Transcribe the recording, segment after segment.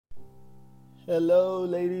Hello,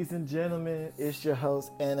 ladies and gentlemen. It's your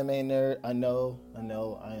host, Anime Nerd. I know,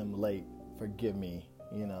 I am late. Forgive me.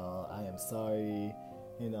 I am sorry.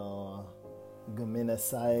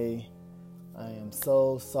 Gomenasai. I am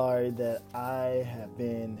so sorry that I have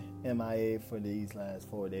been MIA for these last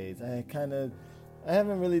 4 days. I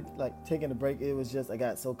haven't really taken a break. It was just I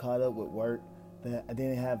got so caught up with work that I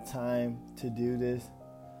didn't have time to do this.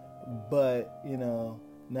 But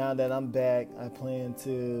now that I'm back, I plan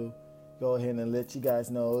to go ahead and let you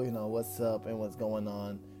guys know, what's up and what's going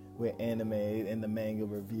on with anime and the manga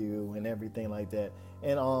review and everything like that.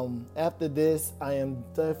 And after this, I am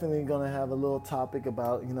definitely gonna have a little topic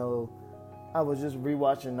about, I was just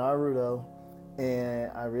rewatching Naruto,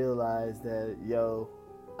 and I realized that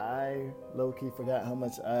I low-key forgot how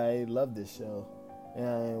much I love this show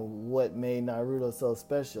and what made Naruto so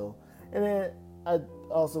special. And then I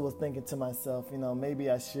also was thinking to myself,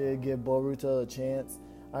 maybe I should give Boruto a chance.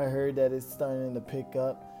 I heard that it's starting to pick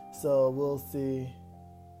up, so we'll see.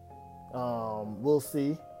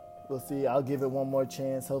 We'll see. I'll give it one more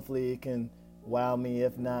chance. Hopefully it can wow me.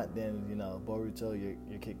 If not, then, Boruto,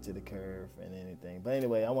 you're kicked to the curb and anything. But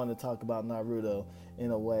anyway, I want to talk about Naruto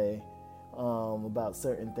in a way, about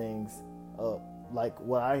certain things, like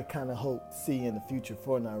what I kind of hope see in the future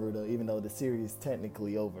for Naruto, even though the series is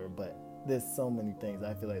technically over. But there's so many things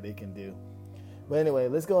I feel like they can do. But anyway,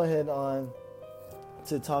 let's go ahead on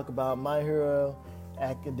to talk about My Hero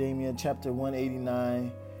Academia, chapter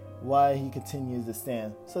 189, why he continues to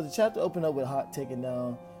stand. So the chapter opened up with Hawk taking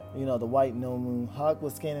down, the white Nomu. Hawk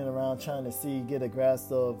was scanning around trying to get a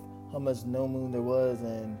grasp of how much Nomu there was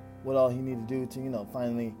and what all he needed to do to,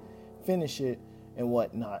 finally finish it and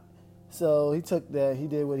whatnot. So he took that, he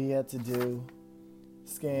did what he had to do,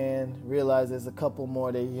 scanned, realized there's a couple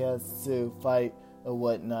more that he has to fight or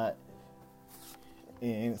whatnot,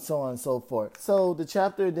 and so on and so forth. So the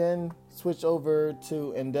chapter then switched over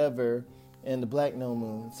to Endeavor and the Black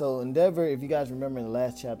Nomu. So Endeavor, if you guys remember in the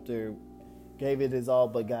last chapter, gave it his all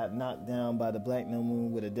but got knocked down by the Black Nomu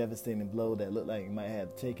with a devastating blow that looked like it might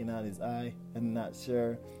have taken out his eye. I'm not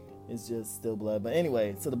sure. It's just still blood. But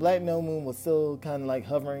anyway, so the Black Nomu was still kind of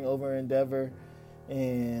hovering over Endeavor,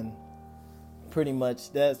 and pretty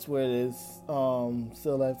much that's where it is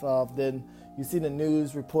still left off. Then you see the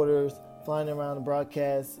news reporters flying around the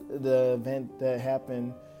broadcast, the event that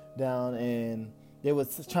happened down, and they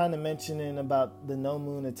was trying to mention about the No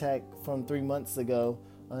Moon attack from 3 months ago,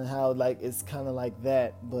 on how it's kind of like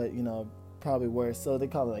that, but probably worse. So they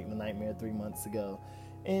call it the nightmare 3 months ago.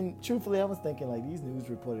 And truthfully, I was thinking these news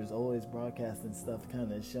reporters always broadcasting stuff,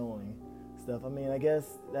 kind of showing stuff. I mean, I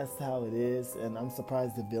guess that's how it is, and I'm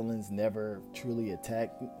surprised the villains never truly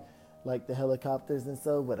attacked the helicopters and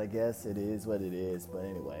so, but I guess it is what it is. But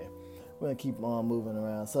anyway, we're gonna keep on moving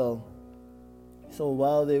around. So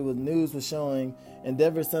while the news was showing,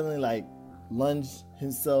 Endeavor suddenly lunged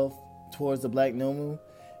himself towards the Black Nomu,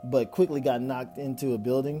 but quickly got knocked into a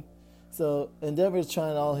building. So Endeavor's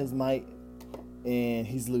trying all his might, and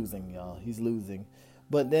he's losing, y'all. He's losing.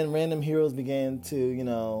 But then random heroes began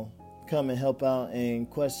to, come and help out and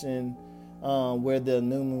question where the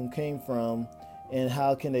New Moon came from and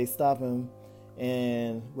how can they stop him,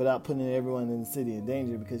 and without putting everyone in the city in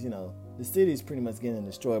danger, because the city is pretty much getting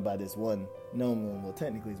destroyed by this one No Moon. Well,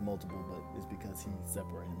 technically it's multiple, but it's because he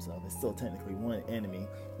separated himself. It's still technically one enemy.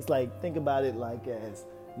 It's think about it as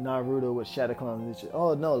Naruto with Shadow Clone.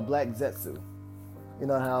 Oh no, the Black Zetsu. You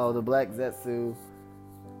know how the Black Zetsu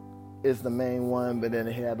is the main one, but then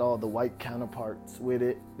it had all the white counterparts with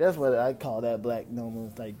it. That's what I call that Black Nomu.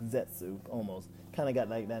 It's like Zetsu, almost. Kind of got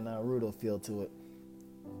that Naruto feel to it.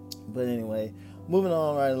 But anyway, moving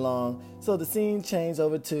on right along. So the scene changed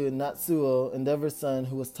over to Natsuo, Endeavor's son,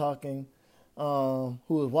 who was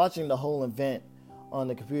watching the whole event on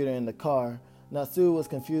the computer in the car. Natsuo was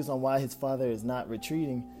confused on why his father is not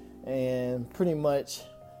retreating, and pretty much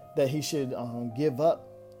that he should give up,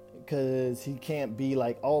 because he can't be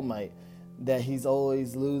like All Might, that he's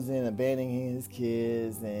always losing, abandoning his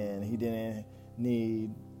kids, and he didn't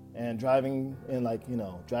need, and driving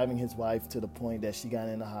his wife to the point that she got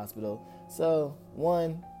in the hospital. So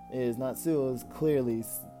one is Natsuo is clearly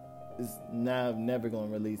now never going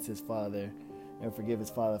to release his father and forgive his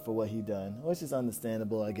father for what he done, which is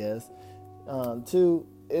understandable, I guess. Two,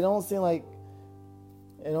 it don't seem like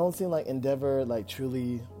Endeavor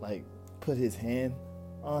truly put his hand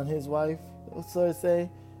on his wife, so to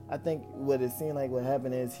say. I think what it seemed like what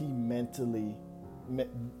happened is he mentally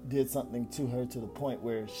did something to her to the point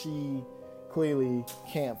where she clearly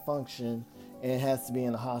can't function and has to be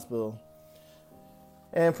in the hospital.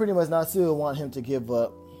 And pretty much Natsuo want him to give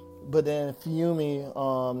up. But then Fuyumi,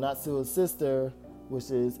 Natsuo's sister, which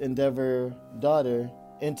is Endeavor daughter,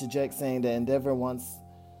 interjects saying that Endeavor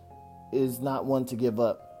is not one to give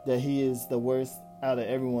up, that he is the worst out of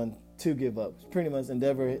everyone to give up. Pretty much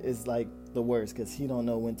Endeavor is like the worst because he don't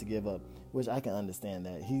know when to give up, which I can understand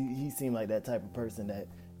that. He seemed like that type of person that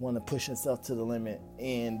want to push himself to the limit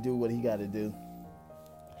and do what he got to do.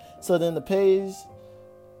 So then the page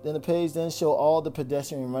show all the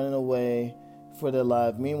pedestrians running away for their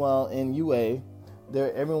life. Meanwhile, in UA,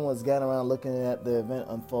 everyone was gathered around looking at the event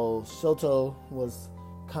unfold. Shoto was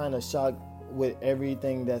kind of shocked with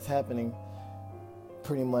everything that's happening.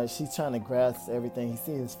 Pretty much, he's trying to grasp everything. He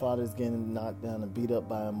sees his father's getting knocked down and beat up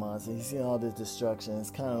by a monster. He's seeing all this destruction. It's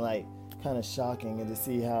kind of shocking, and to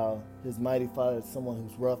see how his mighty father, someone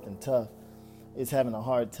who's rough and tough, is having a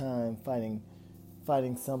hard time fighting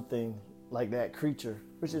something like that creature,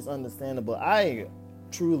 which is understandable. I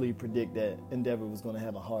truly predict that Endeavor was going to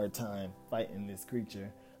have a hard time fighting this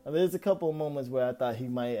creature. I mean, there's a couple of moments where I thought he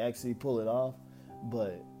might actually pull it off,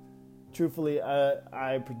 but truthfully,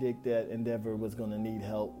 I predict that Endeavor was going to need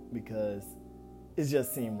help because it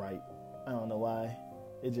just seemed right. I don't know why.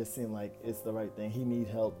 It just seemed like it's the right thing. He needs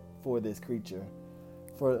help for this creature,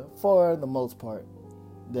 for the most part,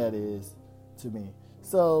 that is, to me.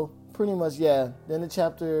 So pretty much, yeah. Then the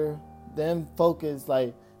chapter focused,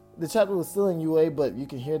 like, the chapter was still in UA, but you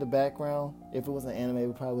can hear the background. If it was an anime,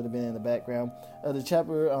 it probably would have been in the background. The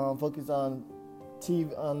chapter focused on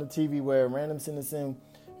the TV, where random citizen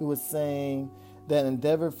who was saying that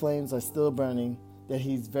Endeavor flames are still burning, that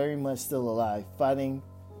he's very much still alive, fighting.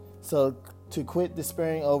 So to quit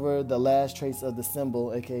despairing over the last trace of the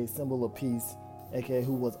symbol, aka symbol of peace, aka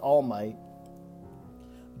who was All Might,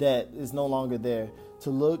 that is no longer there. To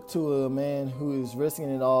look to a man who is risking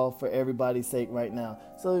it all for everybody's sake right now.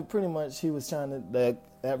 So pretty much he was trying to,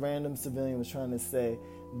 that random civilian was trying to say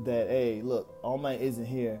that, hey, look, All Might isn't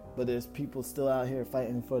here, but there's people still out here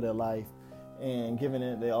fighting for their life and giving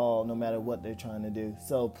it their all no matter what they're trying to do.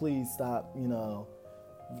 So please stop,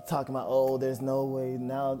 talking about, oh, there's no way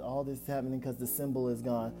now all this is happening because the symbol is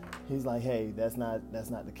gone. He's like, hey, that's not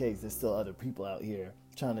the case. There's still other people out here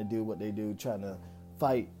trying to do what they do, trying to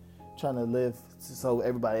fight, trying to live so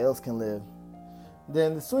everybody else can live.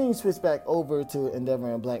 Then the swing switched back over to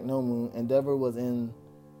Endeavor and Black Nomu. Endeavor was in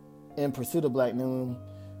pursuit of Black Nomu,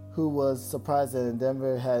 who was surprised that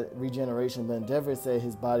Endeavor had regeneration, but Endeavor said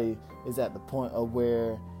his body is at the point of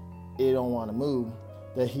where it don't want to move,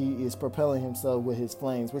 that he is propelling himself with his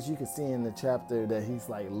flames, which you can see in the chapter that he's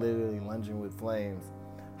like literally lunging with flames.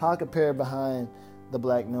 Hawk appeared behind the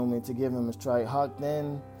Black Nomu to give him a strike. Hawk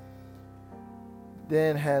then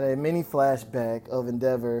had a mini flashback of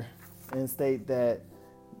Endeavor and state that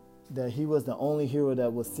he was the only hero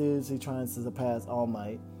that was seriously trying to surpass All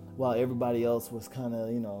Might, while everybody else was kind of,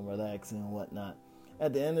 relaxing and whatnot.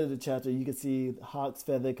 At the end of the chapter, you can see Hawk's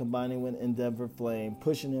feather combining with Endeavor flame,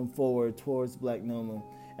 pushing him forward towards Black Nomu.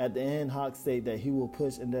 At the end, Hawk stated that he will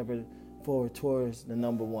push Endeavor forward towards the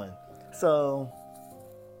number one. So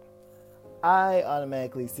I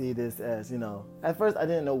automatically see this as, at first I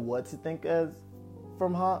didn't know what to think as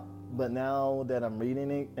from Hawk, but now that I'm reading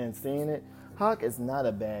it and seeing it, Hawk is not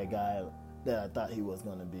a bad guy that I thought he was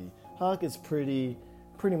going to be. Hawk is pretty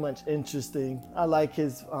much interesting. I like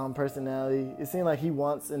his personality. It seems like he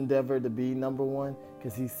wants Endeavor to be number one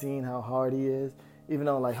because he's seen how hard he is, even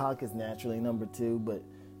though like Hawk is naturally number two,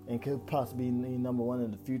 and could possibly be number one in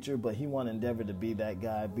the future, but he wants Endeavor to be that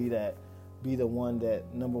guy, be the one,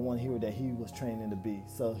 that number one hero that he was training to be.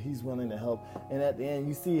 So he's willing to help. And at the end,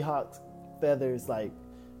 you see Hawk's feathers like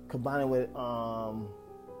combining with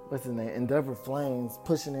Endeavor flames,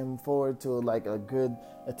 pushing him forward to like a good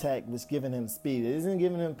attack, which giving him speed. It isn't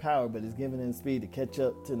giving him power, but it's giving him speed to catch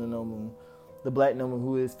up to the Black Nomu,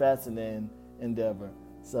 who is faster than Endeavor.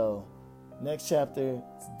 So next chapter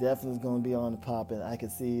is definitely going to be on the pop, and I can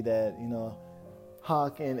see that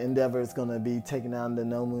Hawk and Endeavor is going to be taking down the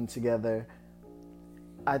Nomu together.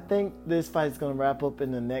 I think this fight is going to wrap up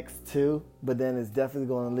in the next two, but then it's definitely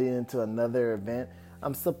going to lead into another event.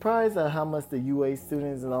 I'm surprised at how much the UA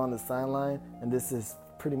students are on the sideline, and this is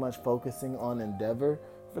pretty much focusing on Endeavor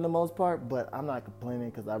for the most part, but I'm not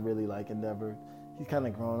complaining because I really like Endeavor. He's kind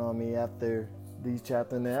of grown on me after these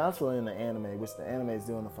chapters, and also in the anime, which the anime is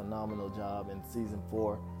doing a phenomenal job in season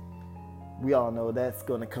 4. We all know that's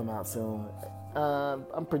going to come out soon.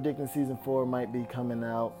 I'm predicting season 4 might be coming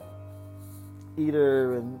out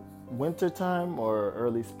either in winter time or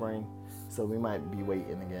early spring, so we might be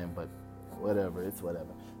waiting again, but whatever, it's whatever.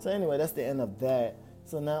 So anyway, that's the end of that.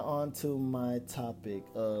 So now on to my topic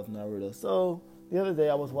of Naruto. So the other day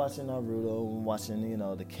I was watching Naruto and watching,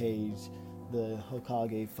 the Cage, the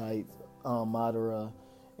Hokage fight, Madara,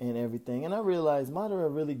 and everything. And I realized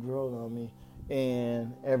Madara really grew on me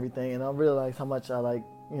and everything. And I realized how much I like,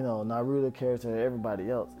 Naruto character and everybody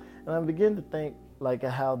else. And I begin to think like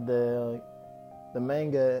how the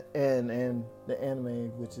manga and the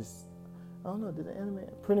anime, which is, I don't know, did the anime,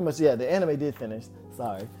 pretty much, yeah, the anime did finish,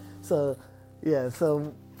 sorry. So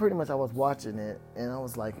pretty much I was watching it and I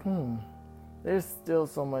was like, there's still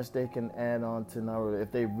so much they can add on to Naruto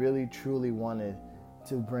if they really truly wanted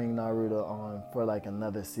to bring Naruto on for like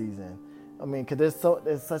another season. I mean, because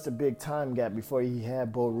there's such a big time gap before he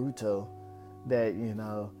had Boruto that,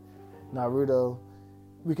 Naruto,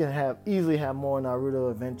 we can easily have more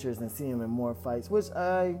Naruto adventures and see him in more fights, which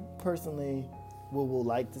I personally will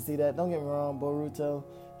like to see that. Don't get me wrong, Boruto,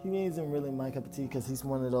 he isn't really my cup of tea because he's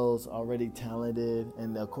one of those already talented,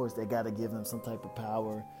 and of course they got to give him some type of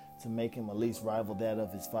power to make him at least rival that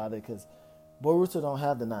of his father, because Boruto don't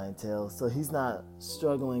have the 9 tails, so he's not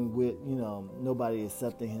struggling with, nobody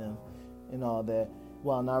accepting him and all that.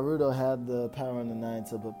 While Naruto had the power on the 9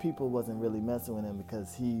 tails, but people wasn't really messing with him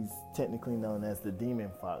because he's technically known as the Demon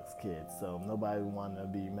Fox Kid, so nobody wanted to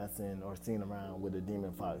be messing or seen around with a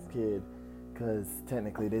Demon Fox Kid because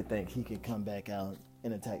technically they think he could come back out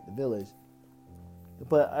and attack the village.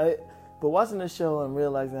 But watching the show and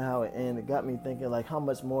realizing how it ended got me thinking like how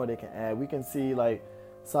much more they can add. We can see like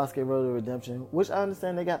Sasuke Road to Redemption, which I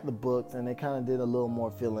understand they got the books and they kind of did a little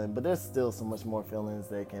more fill-in, but there's still so much more fill-ins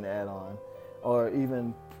they can add on or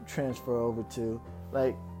even transfer over to.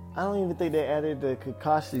 Like, I don't even think they added the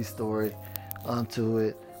Kakashi story onto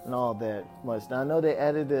it and all that much. Now, I know they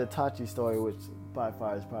added the Itachi story, which by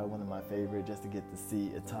far is probably one of my favorite, just to get to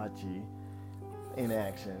see Itachi in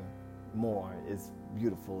action more. It's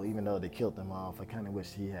beautiful, even though they killed him off. I kind of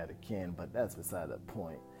wish he had a kin, but that's beside the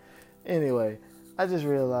point. Anyway, I just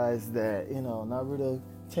realized that, Naruto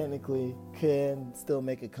technically can still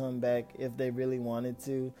make a comeback if they really wanted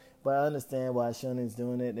to, but I understand why Shonen's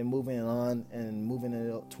doing it. They're moving on and moving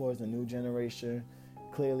it towards a new generation.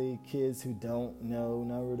 Clearly, kids who don't know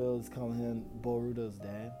Naruto's calling him Boruto's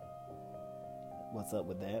dad. What's up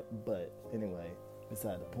with that? But anyway,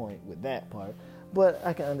 beside the point with that part. But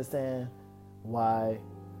I can understand why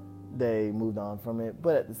they moved on from it.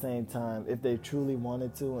 But at the same time, if they truly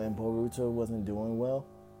wanted to and Boruto wasn't doing well,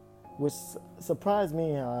 which surprised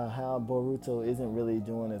me how Boruto isn't really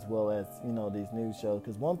doing as well as, these new shows,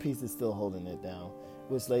 because One Piece is still holding it down.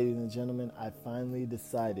 Which, ladies and gentlemen, I finally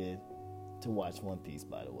decided to watch One Piece,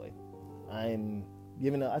 by the way. I'm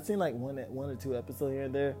giving up. I've seen like one or two episodes here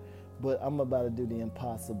and there, but I'm about to do the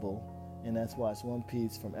impossible, and that's watch One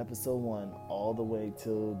Piece from episode 1 all the way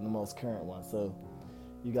to the most current one. So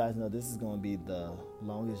you guys know this is going to be the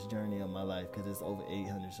longest journey of my life because it's over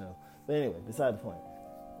 800 shows. But anyway, beside the point.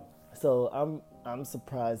 So I'm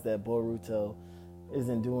surprised that Boruto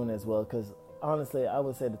isn't doing as well, because honestly, I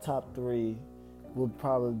would say the top 3 would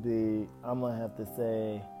probably be, I'm going to have to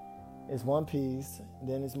say, it's One Piece,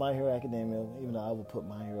 then it's My Hero Academia, even though I would put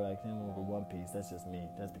My Hero Academia over One Piece. That's just me.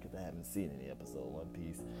 That's because I haven't seen any episode of One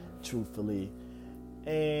Piece, truthfully.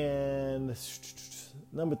 And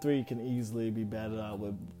number 3 can easily be battled out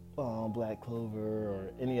with Black Clover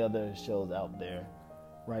or any other shows out there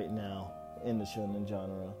right now in the shonen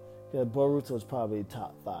genre. Yeah, Boruto is probably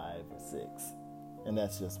top 5 or 6, and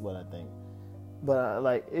that's just what I think. But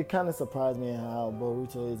it kind of surprised me how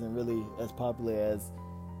Boruto isn't really as popular as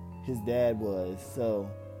his dad was. So,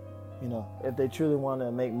 if they truly want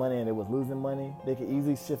to make money and it was losing money, they could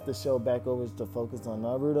easily shift the show back over to focus on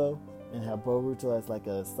Naruto and have Boruto as like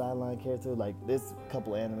a sideline character. Like there's a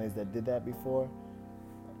couple of animes that did that before,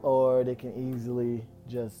 or they can easily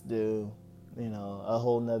just do a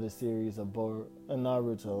whole nother series of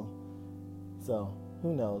Naruto. So,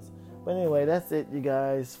 who knows? But anyway, that's it, you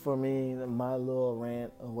guys, for me, my little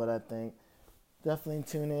rant of what I think. Definitely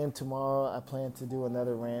tune in tomorrow. I plan to do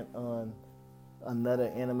another rant on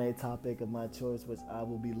another anime topic of my choice, which I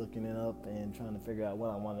will be looking it up and trying to figure out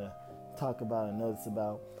what I want to talk about and notice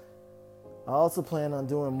about. I also plan on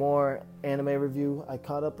doing more anime review. I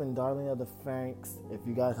caught up in Darling of the Franxx. If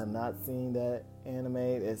you guys have not seen that anime,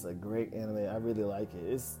 it's a great anime. I really like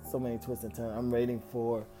it. It's so many twists and turns. I'm waiting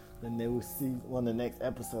for the new season, the next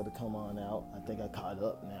episode to come on out. I think I caught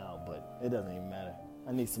up now, but it doesn't even matter.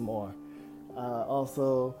 I need some more.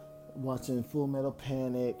 Also watching Full Metal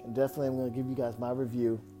Panic. Definitely I'm going to give you guys my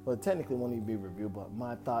review. Well, technically it won't even be a review, but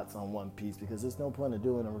my thoughts on One Piece, because there's no point of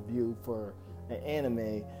doing a review for an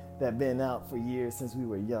anime that been out for years since we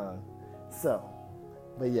were young. So,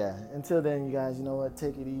 but yeah, until then, you guys, you know what?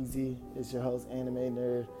 Take it easy. It's your host, Anime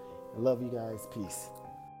Nerd. I love you guys. Peace.